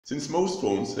Since most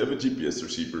phones have a GPS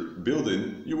receiver built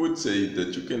in, you would say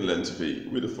that you can land survey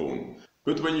with a phone.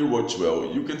 But when you watch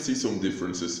well, you can see some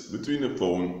differences between a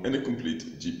phone and a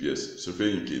complete GPS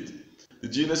surveying kit. The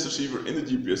GNSS receiver in the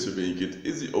GPS surveying kit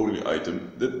is the only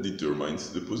item that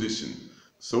determines the position.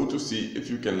 So to see if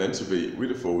you can land survey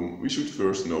with a phone, we should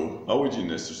first know how a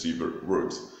GNSS receiver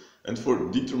works. And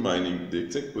for determining the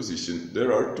exact position,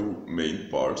 there are two main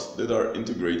parts that are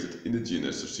integrated in the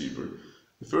GNSS receiver.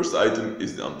 The first item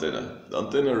is the antenna. The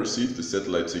antenna receives the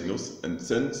satellite signals and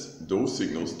sends those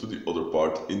signals to the other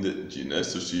part in the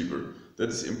GNSS receiver. That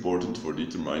is important for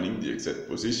determining the exact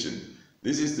position.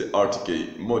 This is the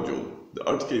RTK module. The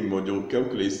RTK module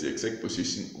calculates the exact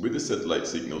position with the satellite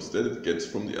signals that it gets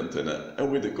from the antenna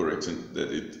and with the correction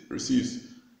that it receives.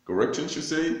 Corrections, you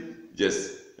say?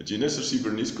 Yes. A GNSS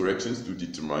receiver needs corrections to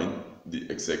determine the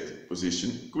exact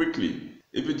position quickly.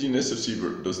 If a GNSS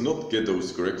receiver does not get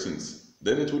those corrections,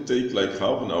 then it would take like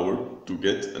half an hour to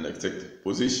get an exact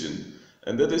position.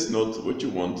 And that is not what you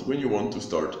want when you want to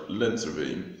start land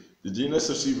surveying. The GNSS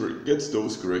receiver gets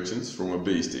those corrections from a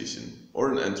base station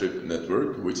or an N-trip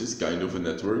network, which is kind of a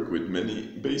network with many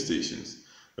base stations.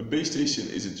 A base station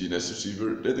is a GNSS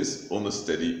receiver that is on a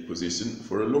steady position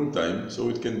for a long time, so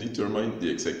it can determine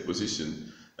the exact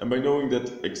position. And by knowing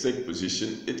that exact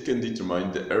position, it can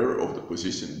determine the error of the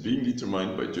position being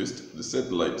determined by just the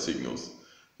satellite signals.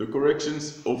 The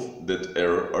corrections of that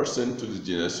error are sent to the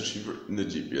GNSS receiver in the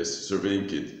GPS surveying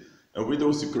kit. And with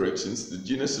those corrections, the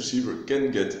GNSS receiver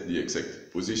can get the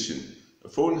exact position. A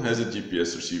phone has a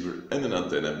GPS receiver and an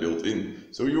antenna built in,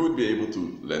 so you would be able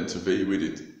to land survey with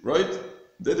it, right?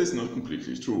 That is not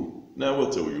completely true. Now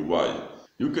I'll tell you why.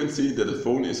 You can see that the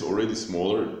phone is already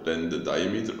smaller than the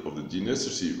diameter of the GNSS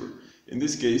receiver. In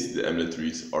this case, the Amlet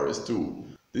reads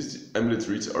RS2. This Amlet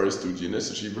reads RS2 GNSS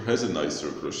receiver has a nice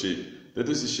circular shape. That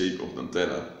is the shape of the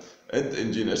antenna. And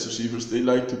in GNSS receivers, they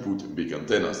like to put big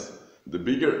antennas. The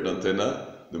bigger the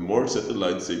antenna, the more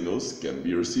satellite signals can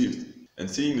be received. And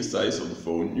seeing the size of the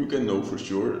phone, you can know for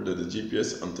sure that the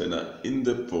GPS antenna in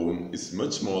the phone is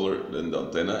much smaller than the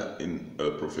antenna in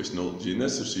a professional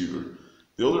GNSS receiver.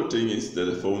 The other thing is that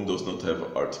the phone does not have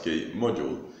an RTK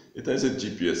module. It has a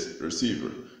GPS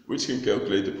receiver, which can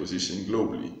calculate the position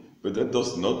globally, but that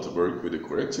does not work with the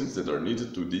corrections that are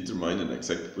needed to determine an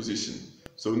exact position.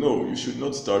 So no, you should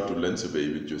not start to land survey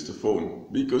with just a phone,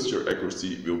 because your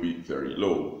accuracy will be very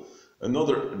low.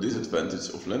 Another disadvantage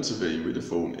of land surveying with a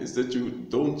phone is that you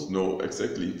don't know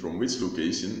exactly from which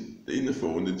location in the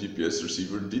phone the GPS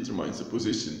receiver determines the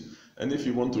position. And if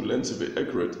you want to land survey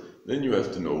accurate, then you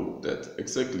have to know that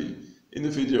exactly. In the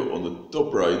video on the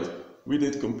top right, we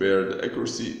did compare the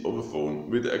accuracy of a phone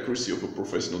with the accuracy of a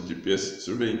professional GPS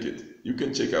surveying kit. You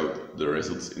can check out the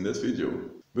results in that video.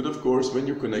 But of course, when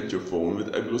you connect your phone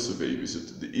with Apglos Survey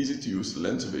Wizard, the easy-to-use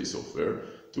land survey software,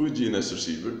 to a GNSS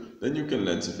receiver, then you can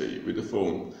land survey with the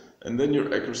phone. And then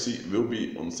your accuracy will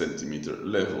be on centimeter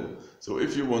level. So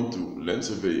if you want to land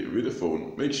survey with a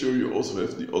phone, make sure you also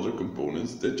have the other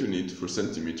components that you need for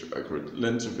centimeter accurate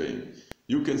land surveying.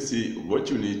 You can see what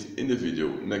you need in the video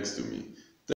next to me.